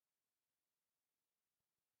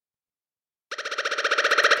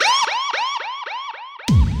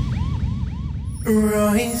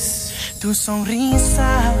Royce, tu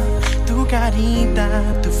sonrisa, tu carita,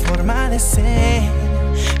 tu forma de ser,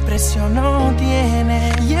 precio no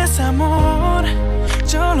tiene. Y es amor,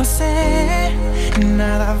 yo lo sé,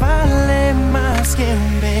 nada vale más que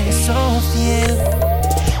un beso fiel.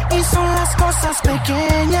 Y son las cosas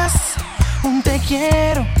pequeñas, un te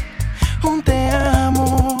quiero, un te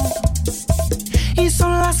amo. Y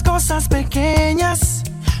son las cosas pequeñas,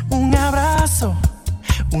 un abrazo,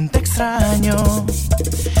 un te extraño.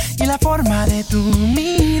 Y la forma de tu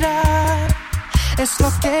mirar es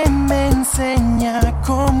lo que me enseña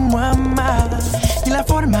cómo amar. Y la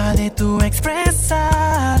forma de tu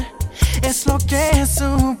expresar es lo que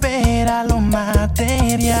supera lo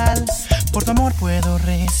material. Por tu amor puedo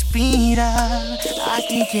respirar,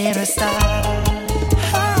 aquí quiero estar.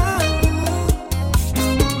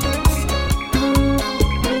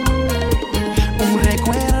 Un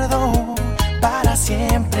recuerdo para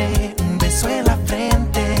siempre, un beso en la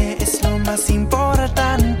frente es lo más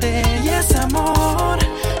importante. Y ese amor,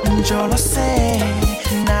 yo lo sé,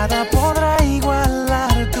 nada podrá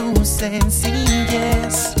igualar tu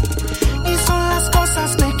sencillez. Y son las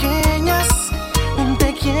cosas pequeñas, un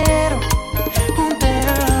te quiero, un te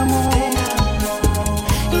amo.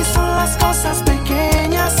 Y son las cosas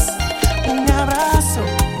pequeñas, un abrazo,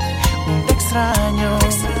 un te extraño.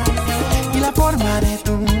 Y la forma de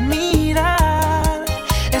tu mirar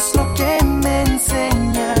es lo que me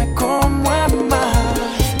enseña cómo amar.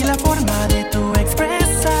 Y la forma de tu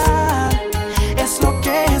expresar es lo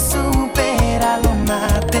que supera lo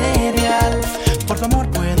material. Por tu amor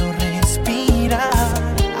puedo respirar,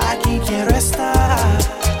 aquí quiero estar.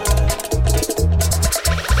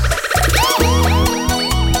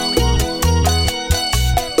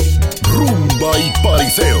 Rumba y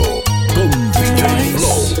pariseo con DJ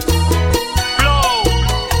Flow.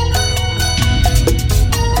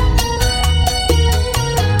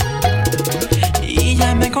 Y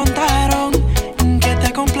ya me contaron que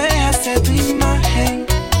te complejas de tu imagen.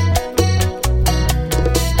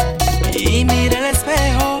 Y mira el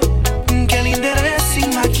espejo, que linda eres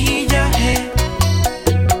sin maquillaje.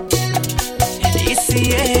 Y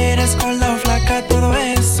si eres gorda o flaca, todo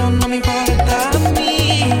eso no me importa a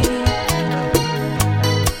mí.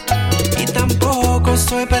 Y tampoco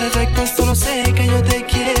soy perfecto, solo sé que yo te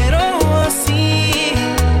quiero así.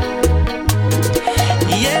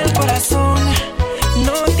 Y el corazón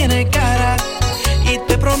no tiene cara, y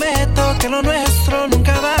te prometo que lo nuestro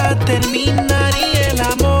nunca va a terminar. Y el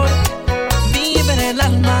amor vive en el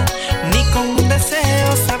alma, ni con un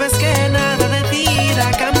deseo, sabes que nada de ti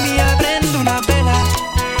la cambia. Prende una vela,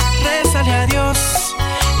 rézale a Dios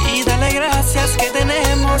y dale gracias que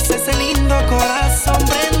tenemos ese lindo corazón.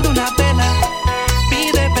 Prende una vela,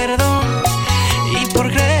 pide perdón, y por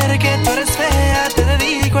creer que tú eres fea te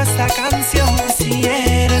dedico esta canción. Si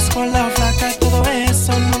eres gorda o flaca, todo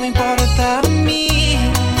eso no me importa a mí.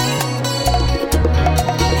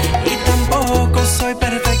 Y tampoco soy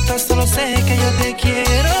perfecto, solo sé que yo te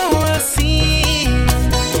quiero así.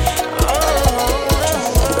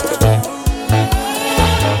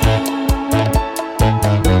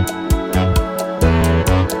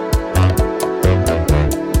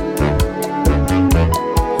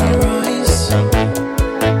 Royce.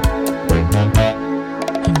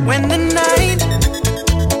 When the night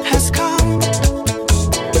has come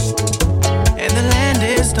and the land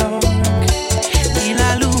is dark, y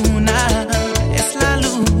la luna es la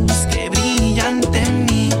luz que brilla ante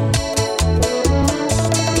mí.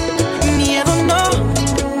 Miedo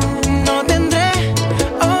no tendré,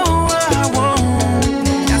 oh I won't.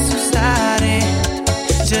 Me asustaré,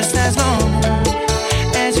 just as long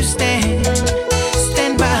as you stand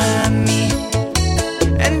by me.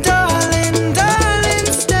 And darling,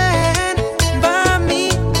 stand by me.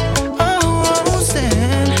 Oh,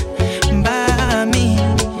 stand by me.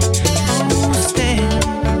 Oh, stand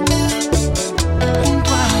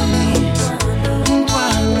junto a mí, junto a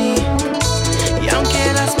mí. Y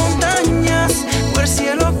aunque las montañas o el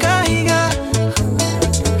cielo caiga,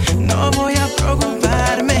 no voy a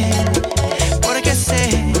preocuparme, porque sé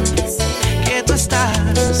que tú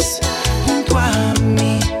estás junto a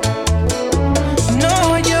mí.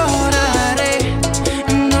 No lloraré,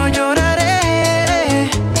 no lloraré.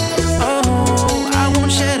 Oh, I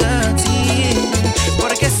won't shed a tear,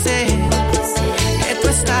 porque sé que tú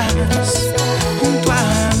estás junto a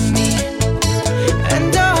mí.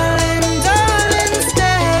 And darling,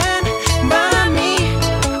 stand by me.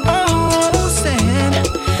 Oh, stand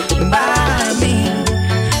by me.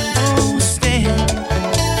 Oh, stand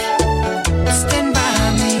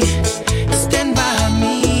by me.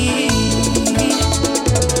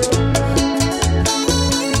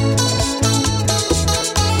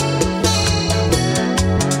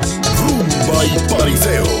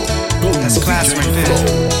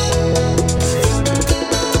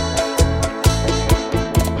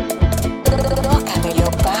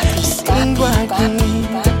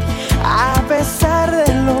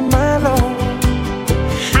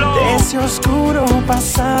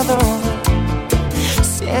 pasado,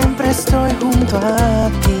 siempre estoy junto a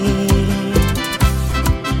ti.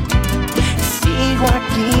 Sigo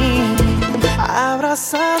aquí,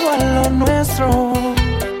 abrazado a lo nuestro,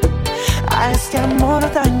 a este amor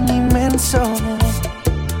tan inmenso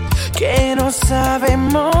que no sabe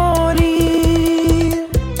morir.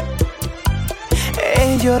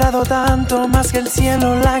 He llorado tanto, más que el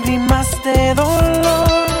cielo, lágrimas de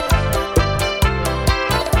dolor.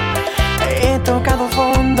 He tocado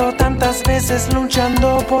fondo tantas veces luchando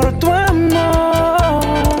por tu amor.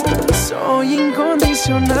 Soy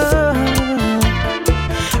incondicional,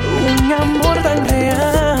 un amor tan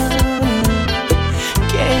real,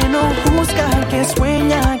 que no juzga, que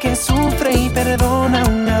sueña, que sufre y perdona,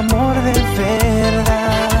 un amor de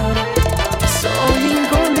verdad. Soy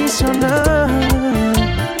incondicional,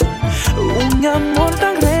 un amor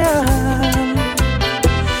tan real,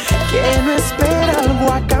 que no espera algo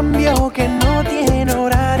a cambio, que no tiene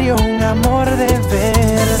horario, un amor de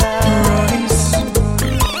verdad. Royce.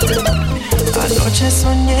 Anoche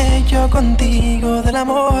soñé yo contigo del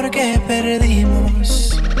amor que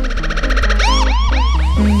perdimos,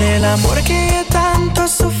 del amor que tanto he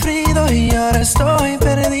sufrido y ahora estoy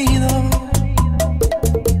perdido.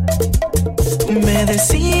 Me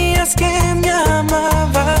decías que me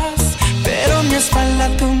amabas, pero a mi espalda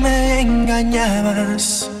tú me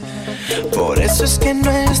engañabas. Por eso es que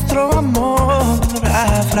nuestro amor ha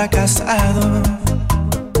fracasado.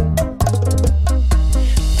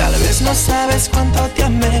 Tal vez no sabes cuánto te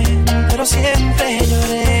amé, pero siempre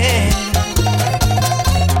lloré.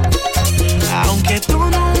 Aunque tú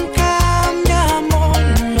nunca, mi amor,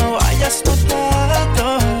 lo hayas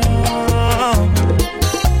notado,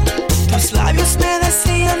 tus labios me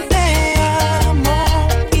decían te amo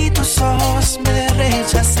y tus ojos me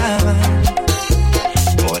rechazaban.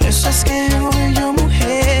 Por eso es que hoy yo,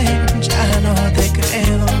 mujer, ya no te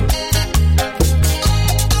creo.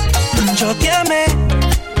 Yo te amé,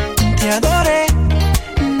 te adoré,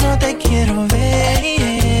 no te quiero ver, y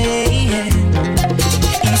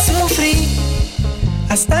sufrí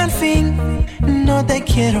hasta el fin, no te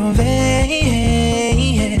quiero ver.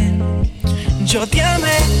 Yo te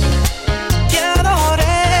amé, te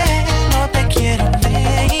adoré, no te quiero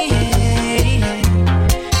ver,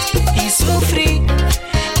 y sufrí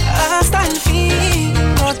hasta el fin,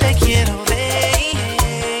 no te quiero ver.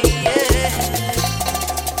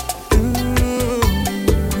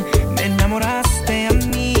 Me enamoraste a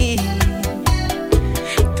mí,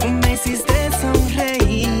 tú me hiciste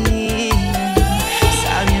sonreír,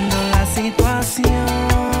 sabiendo la situación,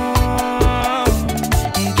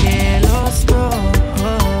 y que los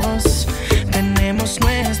dos tenemos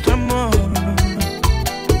nuestro amor.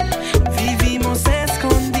 Vivimos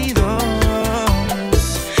escondidos,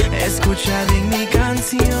 escucha bien mi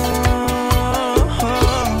canción.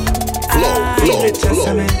 Ay,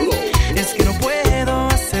 recházame, es que no puedo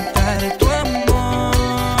aceptar tu amor.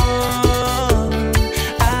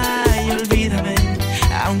 Ay, olvídame,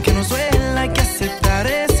 aunque nos duela, hay que aceptar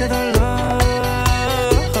ese dolor.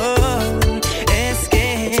 Es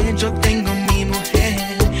que yo tengo mi mujer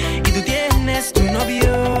y tú tienes tu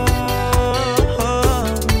novio.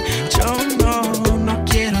 Yo no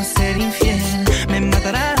quiero ser infiel, me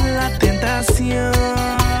matará la tentación.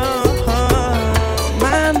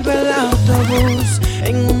 Mando el autobús,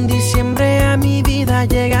 en un diciembre a mi vida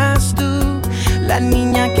llegas tú, la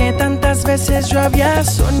niña que tantas veces yo había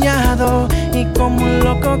soñado y como un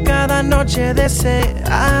loco cada noche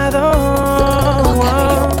deseado.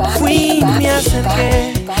 Fui, me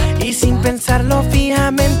acerqué y sin pensarlo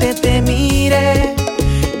fijamente te miré.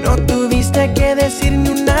 No tuviste que decir ni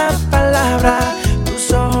una palabra,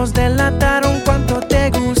 tus ojos delataron cuánto te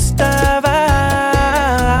gustaba.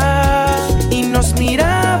 Y nos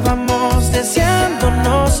mirábamos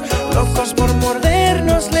deseándonos, locos por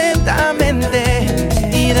mordernos lentamente.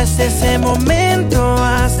 Y desde ese momento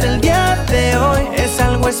hasta el día de hoy es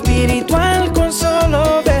algo espiritual con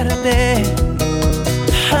solo verte.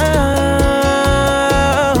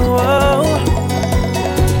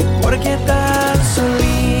 ¿Por qué tan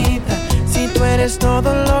solita? Si tú eres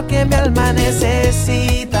todo lo que mi alma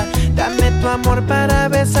necesita. Dame tu amor para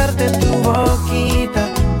besarte tu boquita.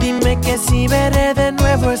 Dime que si veré de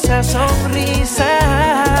nuevo esa sonrisa.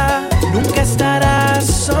 Nunca estarás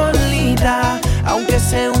solita, aunque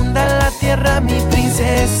se hunda la tierra, mi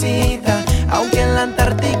princesita. Aunque en la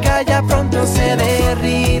Antártica ya pronto se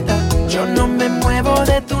derrita, yo no me muevo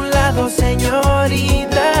de tu lado,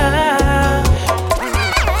 señorita.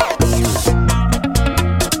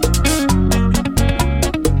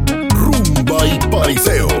 Rumba y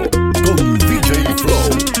pariseo con DJ Flow.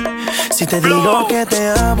 Si te digo que te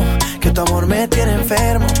amo, que que tu amor me tiene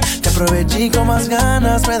enfermo. Te aproveché con más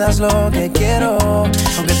ganas, me das lo que quiero.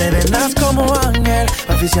 Aunque te vendas como ángel,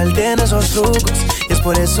 oficial tiene esos trucos. Y es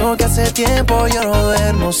por eso que hace tiempo yo no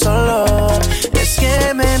duermo solo. Es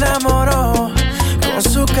que me enamoró, con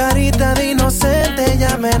su carita de inocente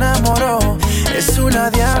ya me enamoró. Es una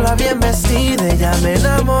diabla bien vestida, ya me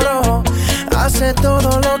enamoró. Hace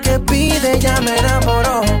todo lo que pide, ya me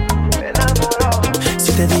enamoró.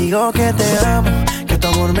 Si te digo que te amo, que tu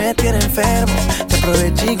amor me tiene enfermo, te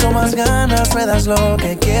aproveché con más ganas, me das lo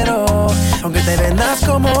que quiero. Aunque te vendas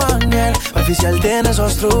como ángel, oficial tiene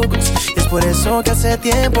esos trucos. Y es por eso que hace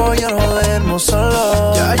tiempo yo no duermo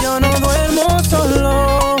solo. Ya yo no duermo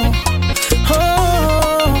solo.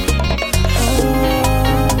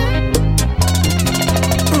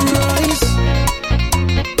 Royce.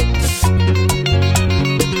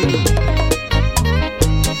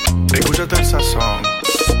 Escúchate el sazón.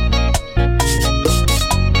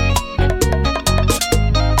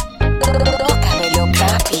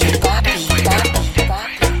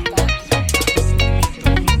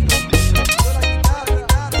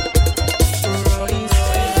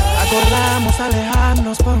 Acordamos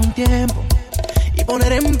alejarnos por un tiempo y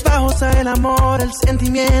poner en pausa el amor, el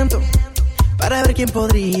sentimiento, para ver quién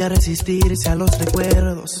podría resistirse a los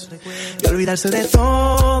recuerdos y olvidarse de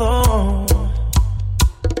todo.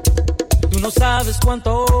 Tú no sabes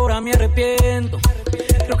cuánto ahora me arrepiento.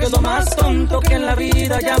 Creo que es lo más tonto que en la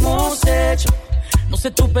vida hayamos hecho. No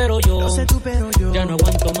sé tú, pero yo ya no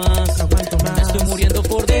aguanto más. Me estoy muriendo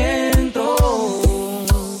por dentro.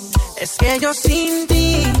 Es que yo sin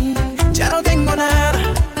ti ya no tengo nada.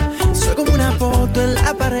 Soy como una foto en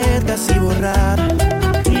la pared casi borrada.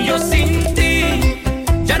 Y yo sin ti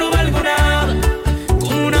ya no valgo nada.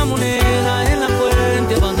 Como una moneda en la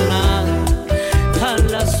fuente abandonada. A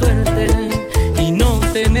la suerte y no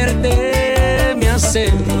tenerte me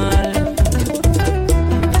hace mal.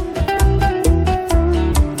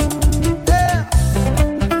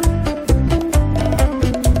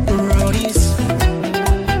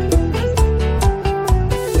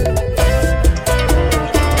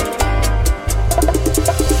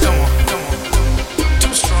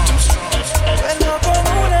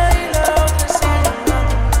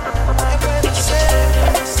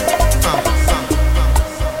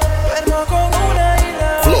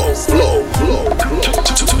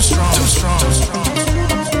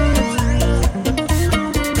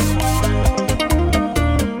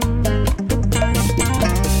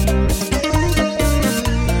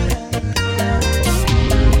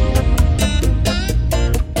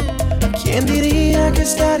 ¿Quién diría que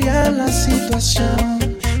estaría en la situación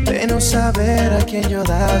de no saber a quién yo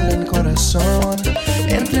darle el corazón?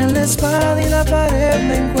 Entre la espada y la pared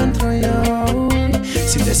me encuentro yo,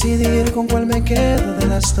 sin decidir con cuál me quedo de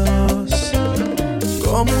las dos.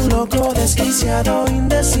 Como un loco desquiciado,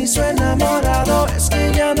 indeciso, enamorado, es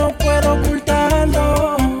que ya no puedo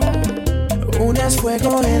ocultarlo. Una es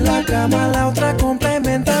fuego en la cama, la otra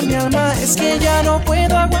complementa mi alma, es que ya no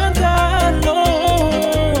puedo aguantarlo.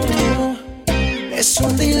 Es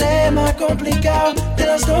un dilema complicado, de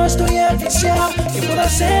las dos estoy enviciado. ¿Qué puedo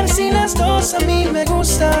hacer si las dos a mí me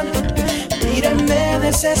gustan? Mírenme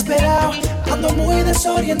desesperado, ando muy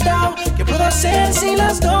desorientado. ¿Qué puedo hacer si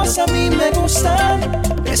las dos a mí me gustan?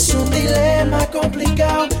 Es un dilema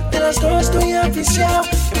complicado, de las dos estoy enviciado.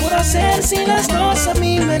 ¿Qué puedo hacer si las dos a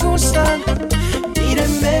mí me gustan?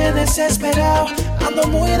 Mírenme desesperado, ando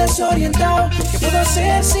muy desorientado. ¿Qué puedo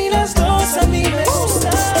hacer si las dos a mí me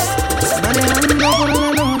gustan? Manejando por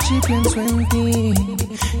la noche y pienso en ti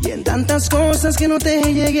y en tantas cosas que no te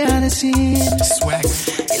llegué a decir.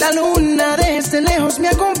 Y la luna desde lejos me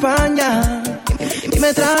acompaña y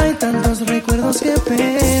me trae tantos recuerdos que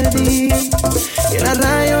perdí. Y en la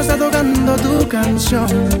radio está tocando tu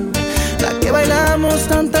canción, la que bailamos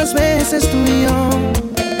tantas veces tú y yo.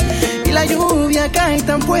 Y la lluvia cae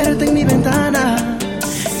tan fuerte en mi ventana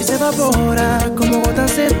y se evapora como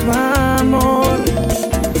gotas de tu amor.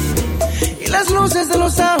 Y las luces de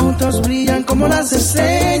los autos brillan como las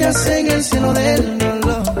estrellas en el cielo del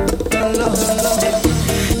dolor.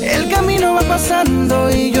 El camino va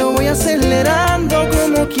pasando y yo voy acelerando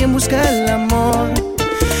como quien busca el amor.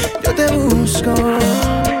 Yo te busco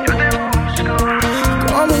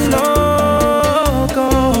como un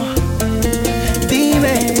loco.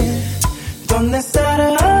 Dime, ¿dónde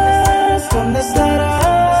estarás? ¿Dónde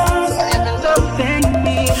estarás? En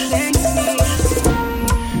mí.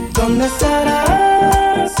 ¿Dónde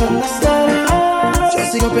estarás? ¿Dónde estarás?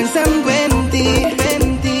 Yo sigo pensando en ti,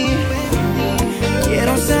 en ti.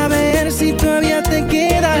 Quiero saber si todavía te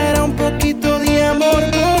quedará un poquito de amor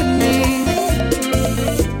por mí.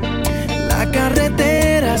 La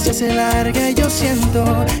carretera se se larga y yo siento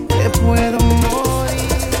que puedo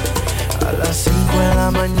morir. A las 5 de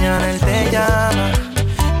la mañana él te llama,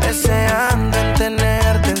 deseando en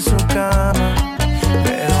tenerte en su cama,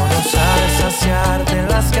 pero no sabes saciarte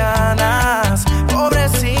las ganas.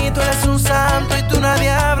 Pobrecito, eres un santo y tú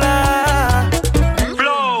nadie habla.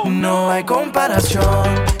 Flow. No hay comparación,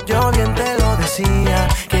 yo bien te lo decía,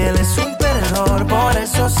 que él es un perdedor, por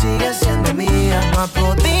eso sigue siendo mía. No ha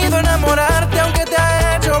podido enamorarte aunque te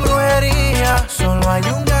ha hecho brujería. Solo hay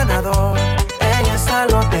un ganador en esta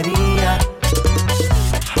lotería.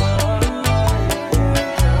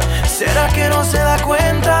 ¿Será que no se da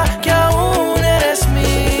cuenta que aún eres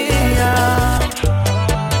mía?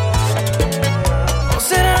 ¿O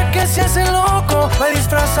será que se hace loco para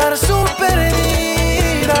disfrazar su pérdida?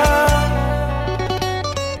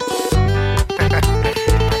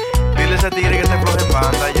 Dile a ese tigre que te floje en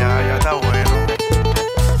banda, ya está bueno.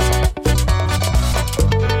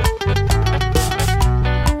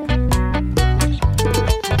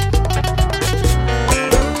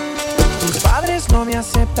 Tus padres no me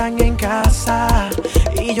aceptan en casa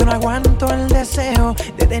y yo no aguanto el deseo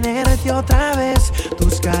de tenerte otra vez.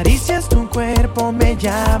 Tus caricias, tu cuerpo me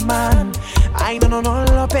llaman. Ay, no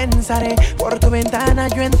lo pensaré, por tu ventana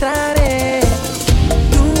yo entraré.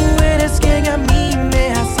 Tú eres quien a mí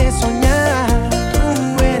me hace soñar.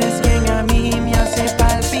 Tú eres quien a mí me hace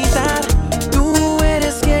palpitar. Tú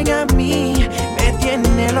eres quien a mí me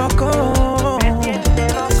tiene loco.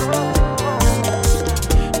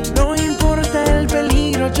 No importa el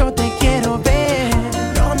peligro, yo te quiero ver.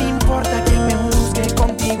 No me importa que me juzgue,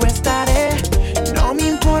 contigo estaré. No me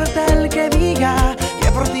importa el que diga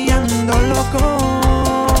que por ti ando loco.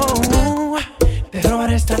 Te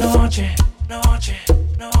robaré esta noche,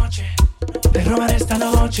 te robaré esta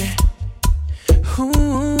noche.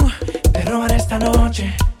 Te robaré esta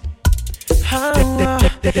noche.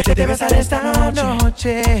 Te besaré esta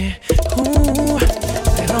noche.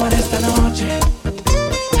 Te robaré esta noche.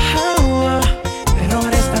 Te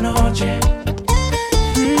robaré esta noche.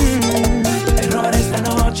 Te robaré esta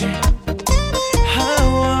noche.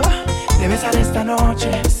 Te besaré esta noche.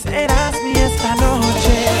 Serás mi esta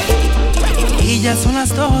noche. Y ya son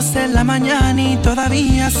las 2 de la mañana y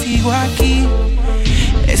todavía sigo aquí,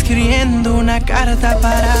 escribiendo una carta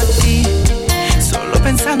para ti, solo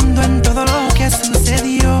pensando en todo lo que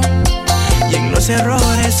sucedió y en los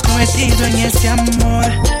errores cometidos en este amor.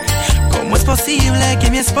 ¿Cómo es posible que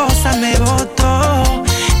mi esposa me botó?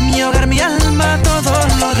 Mi hogar, mi alma, todo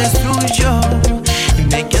lo destruyó. Y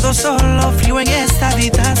me quedo solo, frío en esta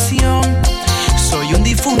habitación. Soy un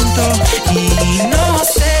difunto y no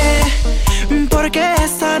sé por qué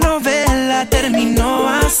esta novela terminó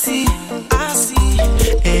así.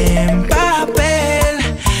 En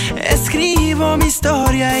papel escribo mi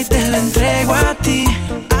historia y te la entrego a ti.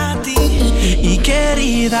 Y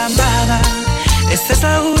querida amada, esta es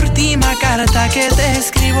la última carta que te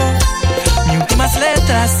escribo. Mis últimas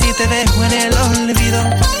letras y te dejo en el olvido.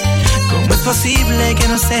 ¿Cómo es posible que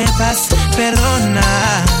no sepas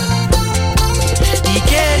perdonar? Y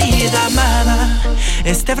querida amada,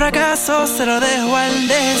 este fracaso se lo dejo al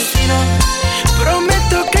destino.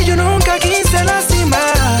 Prometo que yo nunca quise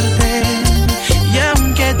lastimarte, y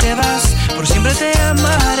aunque te vas, por siempre te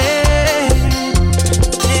amaré.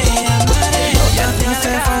 Ya te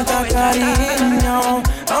hace falta cariño,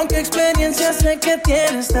 aunque experiencia sé que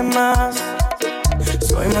tienes de más.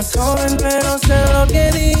 Soy más joven pero sé lo que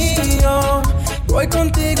digo. Voy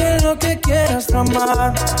contigo en lo que quieras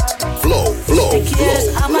tramar. Flow. Si quieres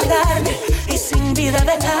amargarme y sin vida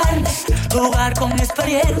dejarme, jugar con mi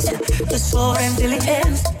experiencia, tu sobra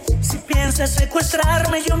inteligencia. Si piensas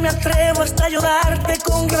secuestrarme, yo me atrevo hasta ayudarte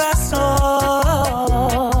con razón.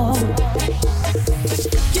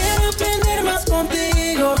 Quiero aprender más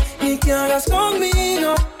contigo y que hagas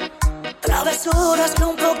conmigo travesuras que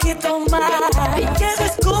un poquito más, y que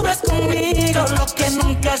descubras conmigo lo que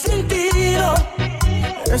nunca has sentido.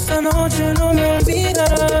 Esta noche no me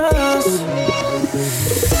olvidarás.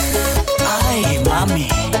 Ay, mami,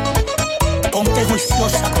 ponte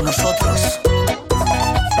juiciosa con nosotros.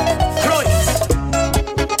 Royce,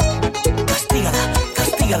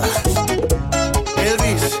 castígala.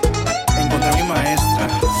 Elvis, encontré a mi maestra.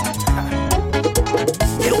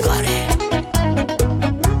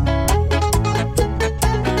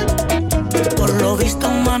 Por lo visto,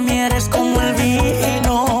 mami, eres como el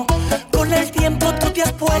vino. Con el tiempo tú te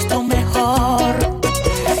has puesto mejor,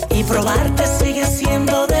 y probarte sigue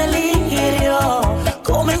siendo delirio.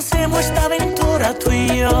 Comencemos esta aventura tú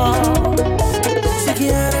y yo. Si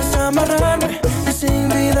quieres amarrarme y sin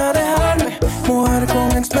vida dejarme, mujer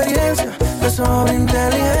con experiencia, de sobra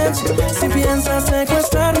inteligencia. Si piensas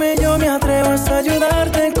secuestrarme,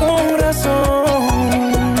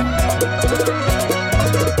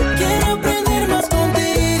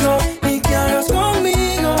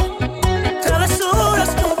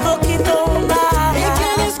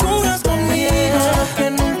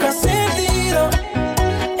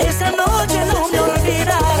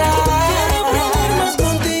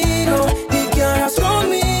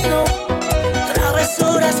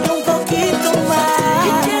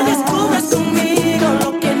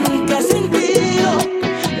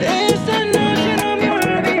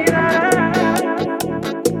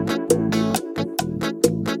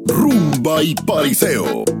 Rumba y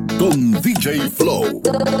pariseo con DJ Flow.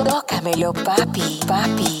 Tócamelo, papi,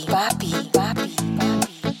 papi, papi, papi,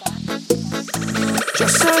 papi, papi. Yo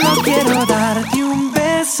solo quiero darte un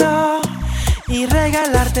beso y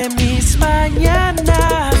regalarte mis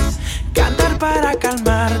mañanas. Cantar para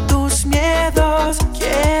calmar tus miedos.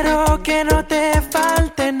 Quiero que no te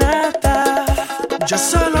falte nada. Yo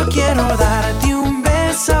solo quiero darte un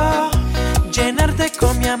beso, llenarte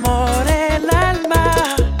con mi amor el alma,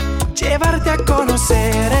 llevarte a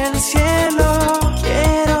conocer el cielo.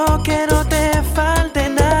 Quiero que no te falte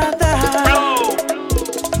nada.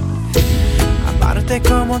 Amarte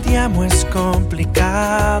como te amo es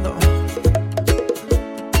complicado.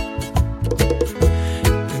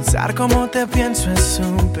 Pensar como te pienso es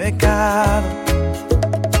un pecado.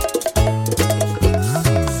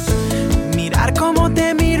 Mirar como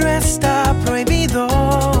te miro está prohibido.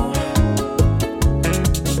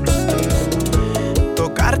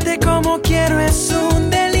 Tocarte como quiero es un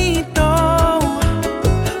delito.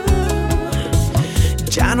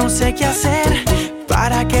 Ya no sé qué hacer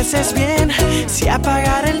para que estés bien. Si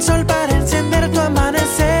apagar el sol para encender tu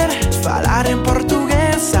amanecer, falar en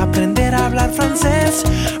portugués, aprender a hablar francés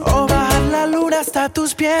o bajar la luna hasta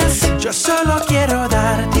tus pies. Yo solo quiero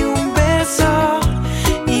darte un beso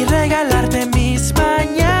y regalarte mis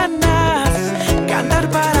mañanas. Cantar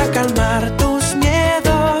para calmar tus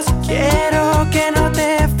miedos. Quiero que no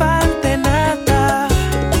te falte nada.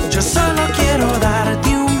 Yo solo quiero darte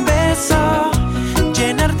un beso,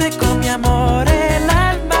 llenarte con mi amor el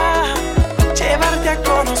alma, llevarte a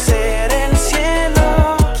conocer el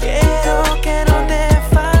cielo. Quiero que no te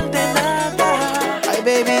falte nada. Ay,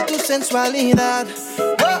 baby, tu sensualidad,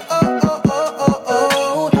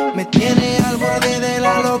 me tiene al borde de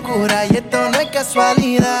la locura y esto no es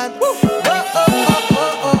casualidad.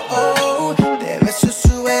 Te beso y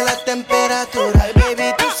sube la temperatura. Ay,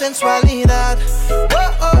 baby, tu sensualidad,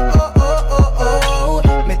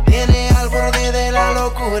 me tiene al borde de la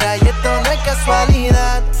locura y esto no es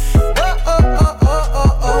casualidad.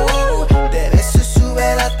 Te beso y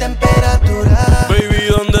sube la temperatura. Baby,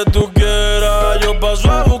 donde tú quieras, yo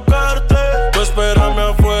paso a buscarte. Tú espérame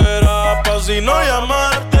afuera, pa' si no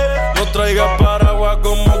llamarte. No traigas paraguas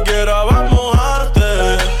como quiera, va a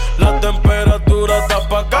mojarte. La temperatura está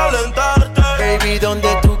pa' calentarte. Baby,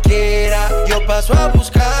 donde tú quieras, yo paso a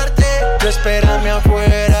buscarte. Tú espérame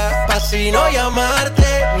afuera, pa' si no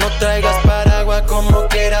llamarte. No traigas paraguas como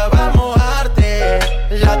quiera, va a mojarte.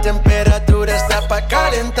 La temperatura está pa'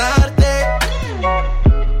 calentarte.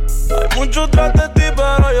 Hay muchos tras de ti,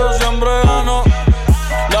 pero yo siempre gano.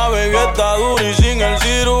 La bebé está dura y sin el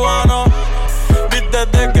cirujano.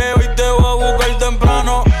 Vístete que hoy te voy a buscar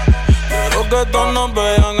temprano. Quiero que todos nos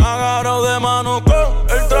vean agarrados de mano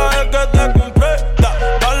con el traje que te compré.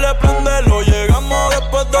 Dale, prendelo, llegamos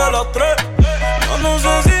después de las 3. Yo no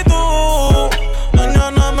sé si tú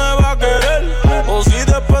mañana me vas a querer o si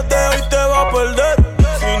después de hoy te vas a perder.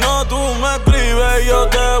 Si no, tú me escribes y yo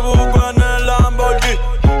te busco en el Lamborghini.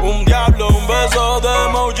 Un diablo, un beso de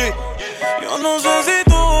emoji. Yo no sé si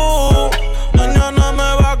tú mañana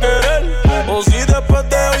me vas a querer o si después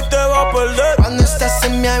de hoy te vas a perder. Cuando estás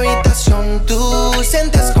en mi habitación, tú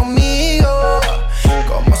sientes conmigo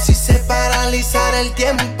como si se paralizara el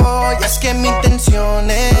tiempo. Y es que mi intención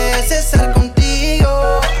es estar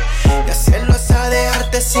contigo y hacerlo hasta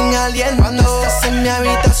dejarte sin aliento. Cuando estás en mi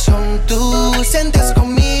habitación, tú sientes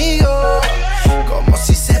conmigo como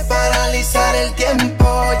si se paralizara el tiempo.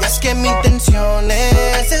 Y es que mi intención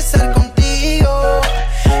es estar contigo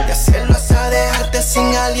y hacerlo hasta dejarte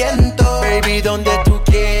sin aliento. Baby, donde tú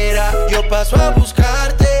quieras, yo paso a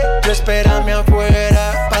buscarte. Tú espérame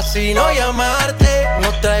afuera, pa' si no llamarte. No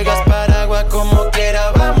traigas paraguas como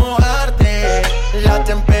quiera, va a mojarte. La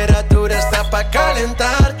temperatura está pa'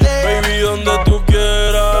 calentarte. Baby, donde tú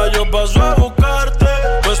quieras, yo paso a buscarte.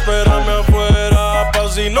 Tú espérame afuera, pa'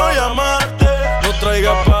 si no llamarte. No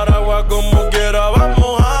traigas paraguas como quiera, va a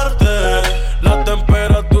mojarte. La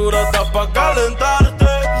temperatura está pa' calentarte.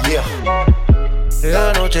 Yeah.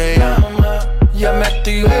 La noche llama, ya me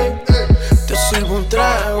activé. Te sirvo un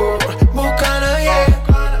trago, buscan ayer.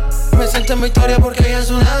 Me siento en victoria porque ella es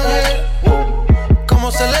un ángel.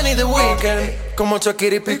 Como Selena y The Weeknd, como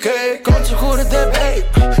Shakira y Piqué, con su jury de babe.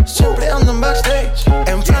 Siempre ando en backstage.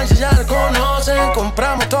 En Francia ya la conocen,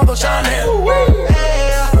 compramos todo Chanel.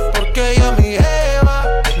 Porque ella es mi Eva.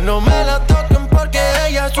 No me la toquen porque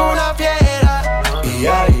ella es una fiera.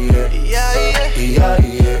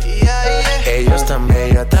 Ella es tan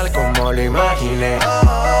bella tal como lo imaginé.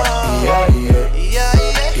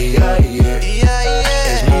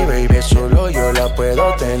 Es mi baby, solo yo la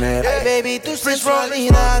puedo tener. Hey baby, tu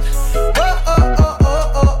sensualidad,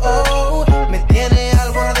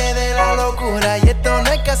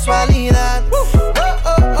 casualidad.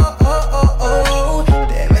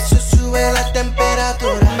 De beso sube la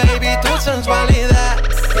temperatura. Baby, tu sensualidad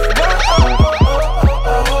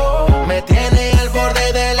me tiene al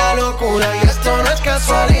borde de la locura. Y esto no es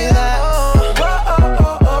casualidad.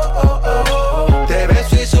 Te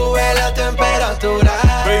beso y sube la temperatura.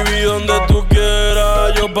 Baby, donde tú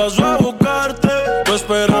quieras, yo paso a buscarte. Tú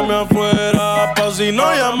espérame afuera, pa' si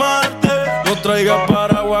no llamarte. No traigas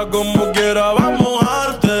paraguas como quiera, va a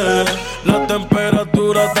mojarte. La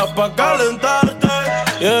temperatura está pa' calentarte.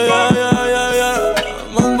 Yeah, yeah, yeah, yeah, yeah.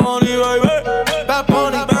 Bad Bunny, baby. Bad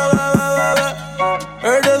Bunny,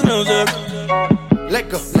 Heard this music. let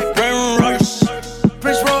go. Royce,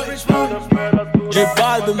 Prince Royce, J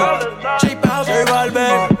Balvin, J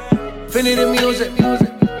Balvin, Infinity Music,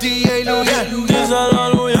 D.A. Luya, Dice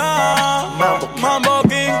aleluya. Mambo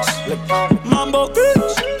Kings, Mambo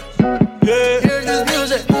Kings. Yeah, hear this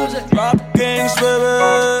music, Rap Kings,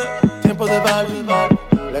 baby. tiempo de Balvin,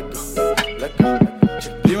 let go.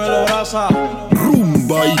 Dímelo, brasa.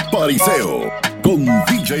 Rumba y pariseo con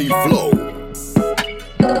DJ Flow.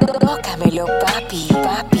 Tócamelo, papi,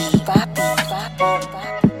 papi, papi.